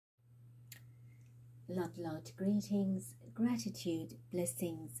Love, light, greetings, gratitude,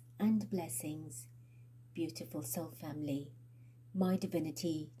 blessings and blessings, beautiful soul family, my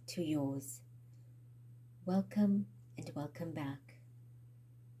divinity to yours. Welcome and welcome back.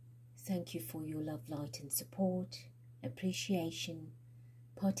 Thank you for your love, light and support, appreciation,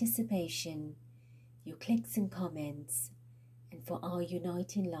 participation, your clicks and comments, and for our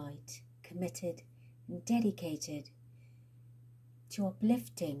uniting light, committed and dedicated to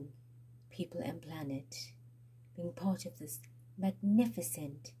uplifting people and planet, being part of this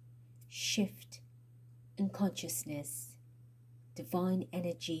magnificent shift in consciousness, divine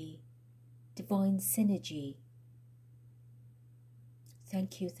energy, divine synergy.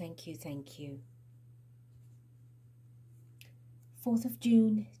 Thank you, thank you, thank you. 4th of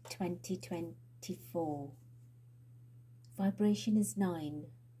June 2024. Vibration is 9.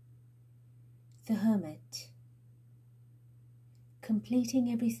 The Hermit. Completing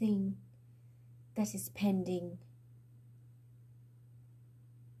everything that is pending,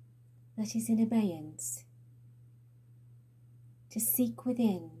 that is in abeyance, to seek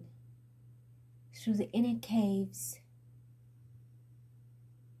within, through the inner caves,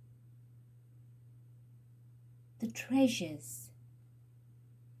 the treasures,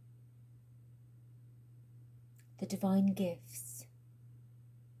 the divine gifts,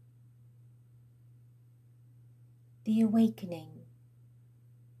 the awakening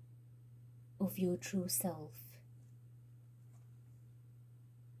of your true self.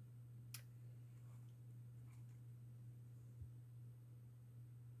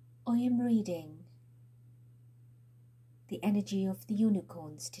 I am reading the energy of the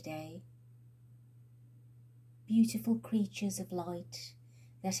unicorns today. Beautiful creatures of light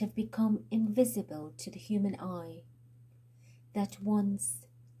that have become invisible to the human eye, that once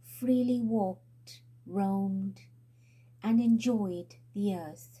freely walked, roamed, and enjoyed the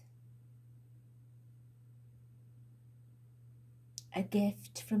earth. A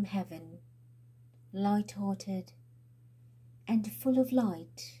gift from heaven, light-hearted and full of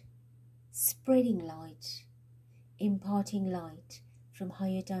light, spreading light, imparting light from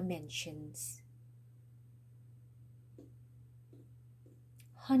higher dimensions.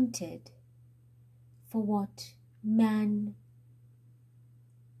 Hunted for what man,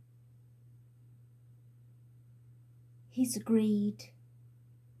 his greed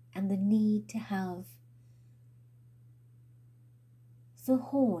and the need to have the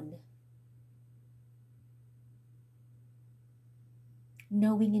horn,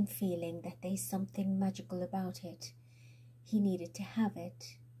 knowing and feeling that there's something magical about it. He needed to have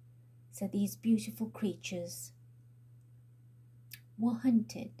it. So these beautiful creatures were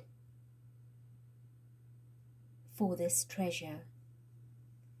hunted for this treasure.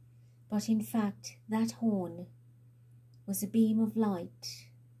 But in fact, that horn was a beam of light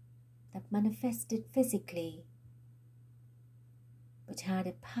that manifested physically, but had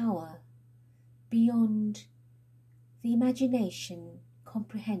a power beyond the imagination,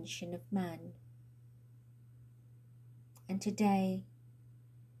 comprehension of man, and today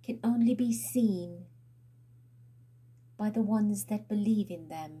can only be seen by the ones that believe in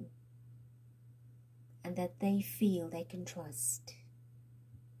them and that they feel they can trust.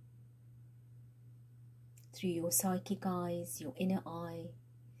 Through your psychic eyes, your inner eye,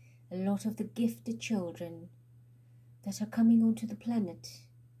 a lot of the gifted children that are coming onto the planet,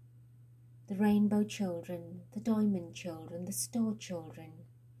 the rainbow children, the diamond children, the star children,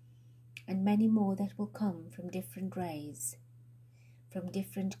 and many more that will come from different rays, from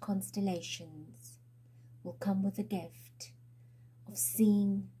different constellations, will come with the gift of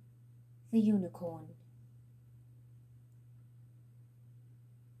seeing the unicorn.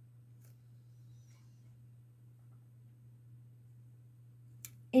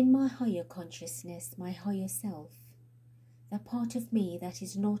 In my higher consciousness, my higher self, that part of me that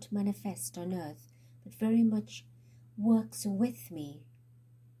is not manifest on earth, but very much works with me,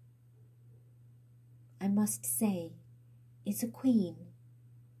 I must say, is a queen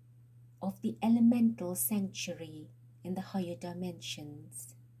of the elemental sanctuary in the higher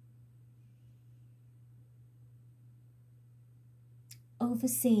dimensions,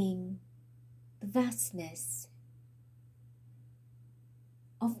 overseeing the vastness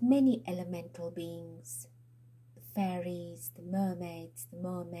of many elemental beings, the fairies, the mermaids, the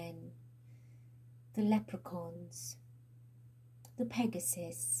mermen, the leprechauns, the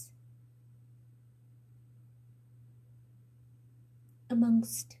Pegasus,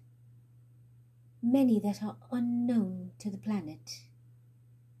 amongst many that are unknown to the planet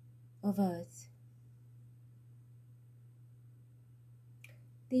of Earth.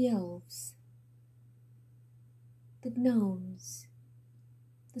 The elves, the gnomes,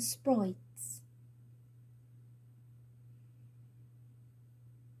 the sprites,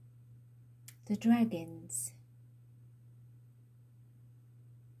 the dragons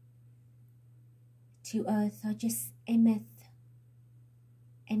to earth are just a myth,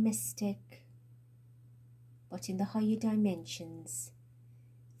 a mystic, but in the higher dimensions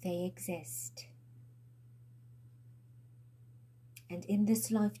they exist. And in this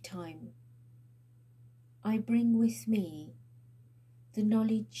lifetime I bring with me the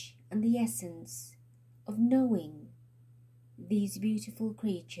knowledge and the essence of knowing these beautiful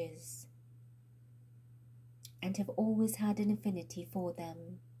creatures, and have always had an affinity for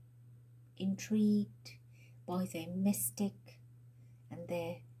them, intrigued by their mystic and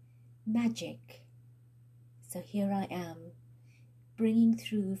their magic. So here I am, bringing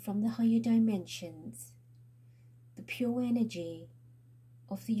through from the higher dimensions the pure energy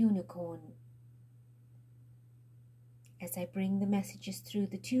of the unicorn, as I bring the messages through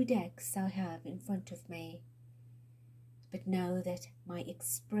the 2 decks I have in front of me. But know that my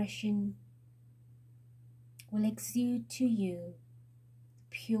expression will exude to you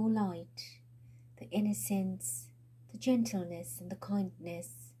the pure light, the innocence, the gentleness and the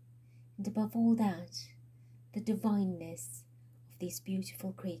kindness, and above all that, the divineness of these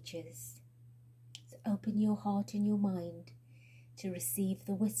beautiful creatures. So open your heart and your mind to receive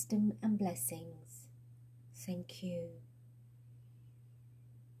the wisdom and blessings. Thank you.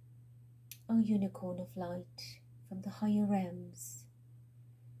 O unicorn of light from the higher realms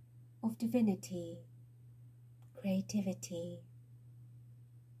of divinity, creativity,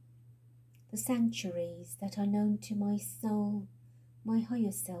 the sanctuaries that are known to my soul, my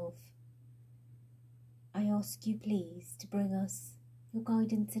higher self, I ask you please to bring us your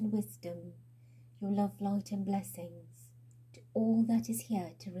guidance and wisdom, your love, light and blessings to all that is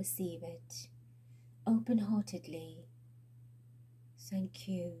here to receive it, open-heartedly. Thank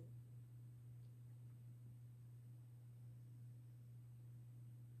you.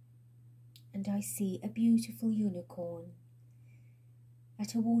 And I see a beautiful unicorn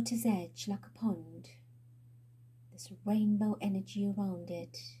at a water's edge like a pond. There's rainbow energy around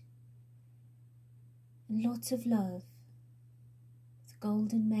it, and lots of love. It's a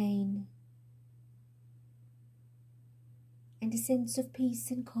golden mane, and a sense of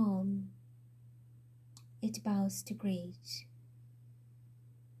peace and calm. It bows to greet.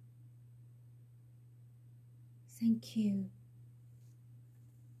 Thank you.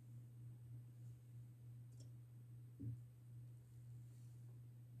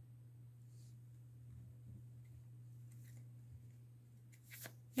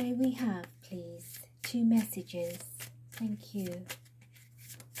 May we have, please, 2 messages. Thank you.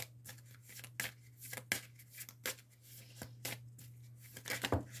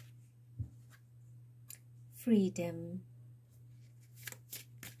 Freedom.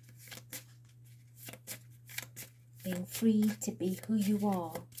 Being free to be who you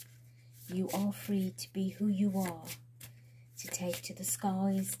are. You are free to be who you are. To take to the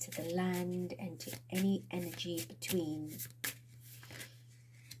skies, to the land, and to any energy between.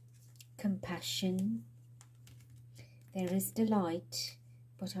 Compassion. There is delight,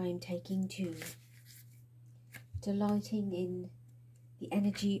 but I am taking 2. Delighting in the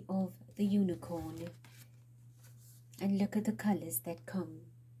energy of the unicorn. And look at the colours that come.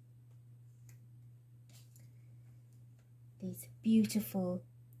 These beautiful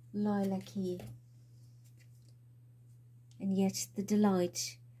lilac-y, and yet the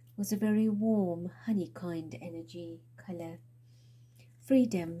delight was a very warm honey kind energy colour.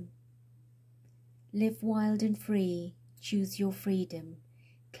 Freedom. Live wild and free, choose your freedom,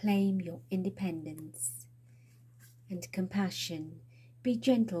 claim your independence. And compassion, be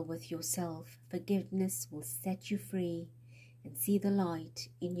gentle with yourself, forgiveness will set you free, and see the light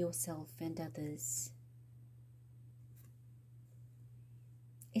in yourself and others.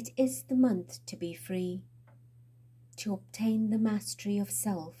 It is the month to be free, to obtain the mastery of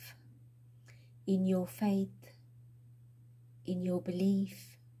self, in your faith, in your belief,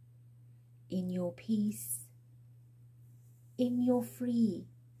 in your peace, in your free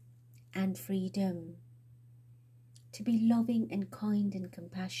and freedom, to be loving and kind and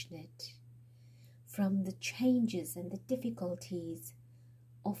compassionate from the changes and the difficulties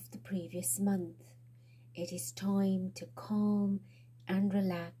of the previous month. It is time to calm and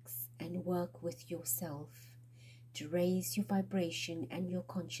relax and work with yourself, to raise your vibration and your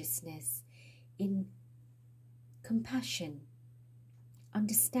consciousness in compassion,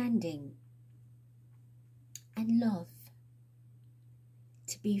 understanding, and love,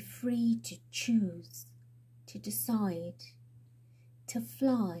 to be free to choose, to decide, to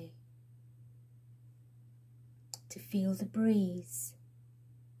fly, to feel the breeze,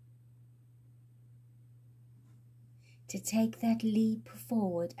 to take that leap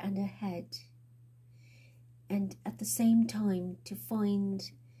forward and ahead and at the same time to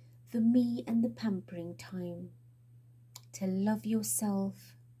find the me and the pampering time, to love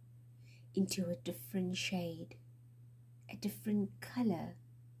yourself into a different shade, a different color.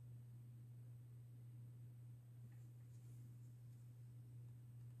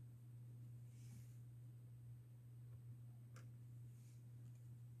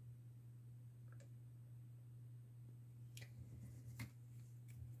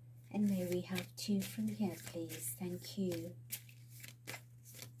 And may we have 2 from here, please. Thank you.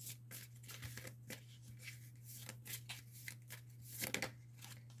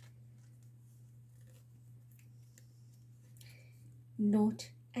 Not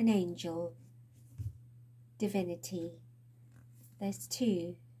an angel, divinity. There's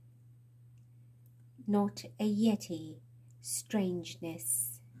 2. Not a yeti,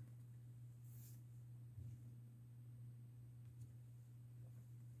 strangeness.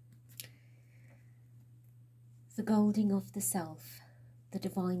 The golding of the self, the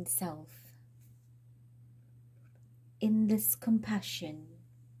divine self. In this compassion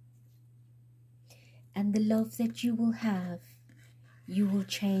and the love that you will have, you will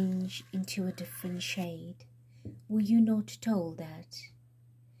change into a different shade. Were you not told that?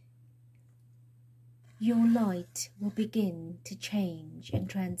 Your light will begin to change and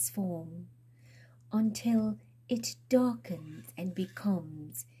transform until it darkens and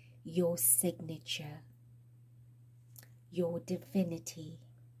becomes your signature, your divinity.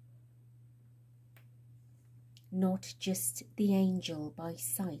 Not just the angel by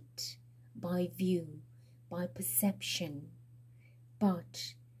sight, by view, by perception,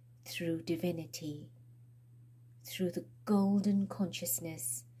 but through divinity, through the golden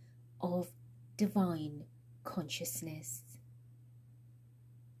consciousness of divine consciousness.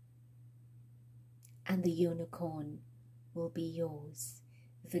 And the unicorn will be yours,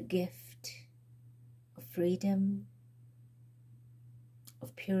 the gift of freedom,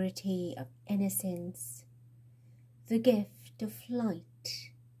 of purity, of innocence, the gift of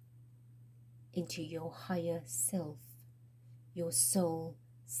flight into your higher self, your soul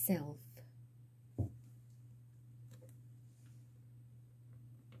self.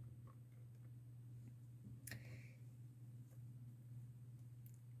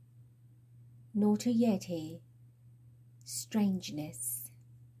 Not a yeti, strangeness.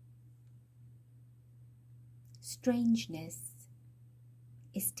 Strangeness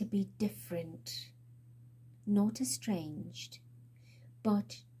is to be different, not estranged,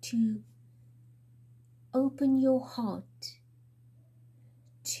 but to open your heart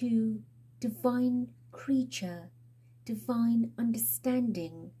to divine creature, divine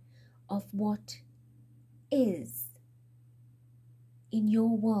understanding of what is in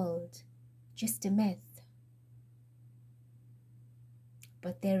your world just a myth.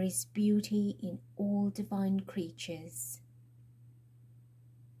 But there is beauty in all divine creatures.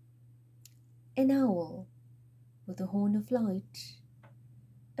 An owl with a horn of light,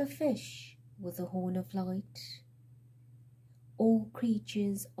 a fish with a horn of light. All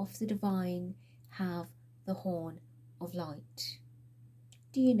creatures of the divine have the horn of light.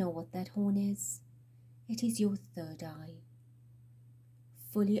 Do you know what that horn is? It is your third eye,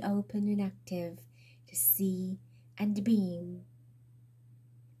 fully open and active to see and beam,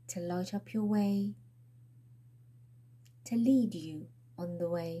 to light up your way, to lead you on the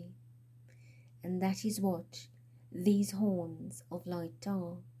way. And that is what these horns of light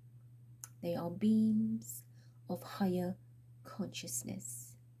are. They are beams of higher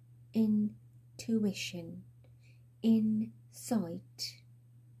consciousness, intuition, insight,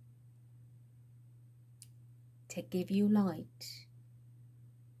 to give you light,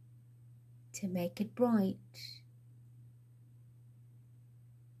 to make it bright.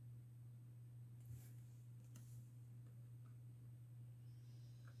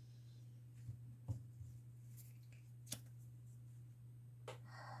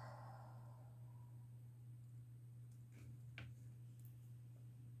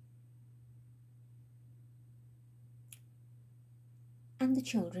 And the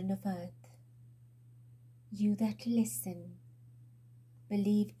children of earth, you that listen,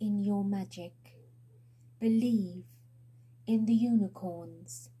 believe in your magic, believe in the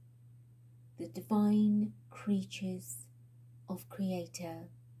unicorns, the divine creatures of Creator.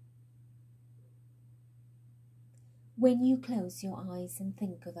 When you close your eyes and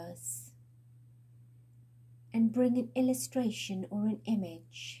think of us, and bring an illustration or an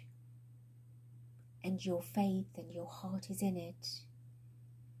image, and your faith and your heart is in it,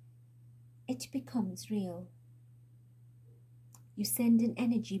 it becomes real. You send an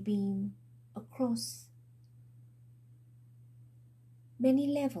energy beam across many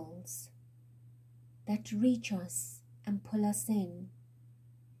levels that reach us and pull us in,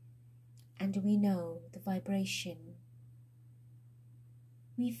 and we know the vibration.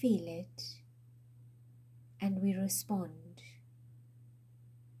 We feel it and we respond.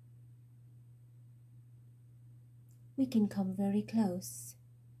 We can come very close,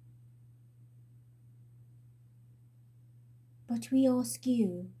 but we ask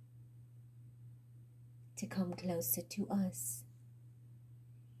you to come closer to us.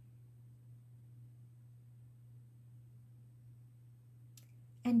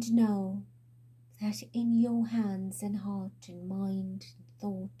 And know that in your hands and heart and mind and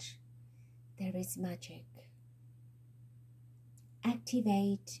thought there is magic.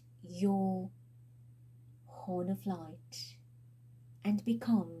 Activate your horn of light and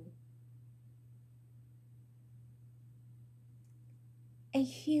become a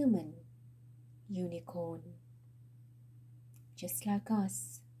human unicorn, just like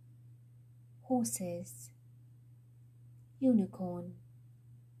us. Horses, unicorn,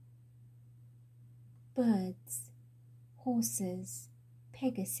 birds, horses,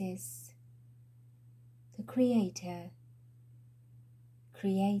 Pegasus. The Creator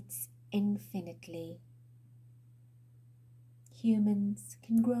creates infinitely. Humans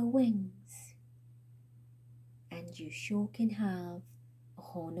can grow wings, and you sure can have a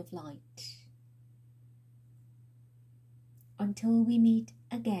horn of light. Until we meet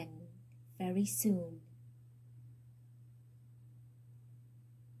again very soon.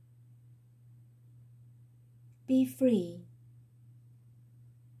 Be free.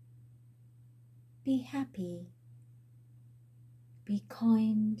 Be happy. Be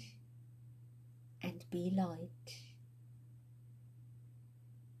kind and be light.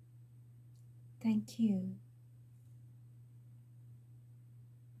 Thank you.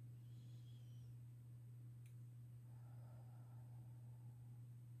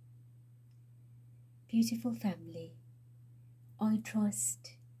 Beautiful family, I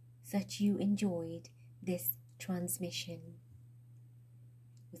trust that you enjoyed this transmission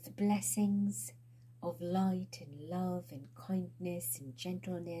with the blessings of light and love and kindness and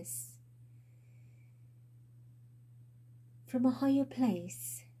gentleness from a higher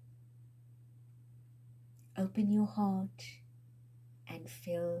place. Open your heart and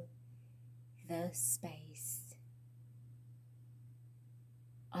fill the space.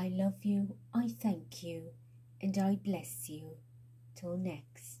 I love you, I thank you, and I bless you. Till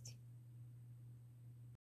next.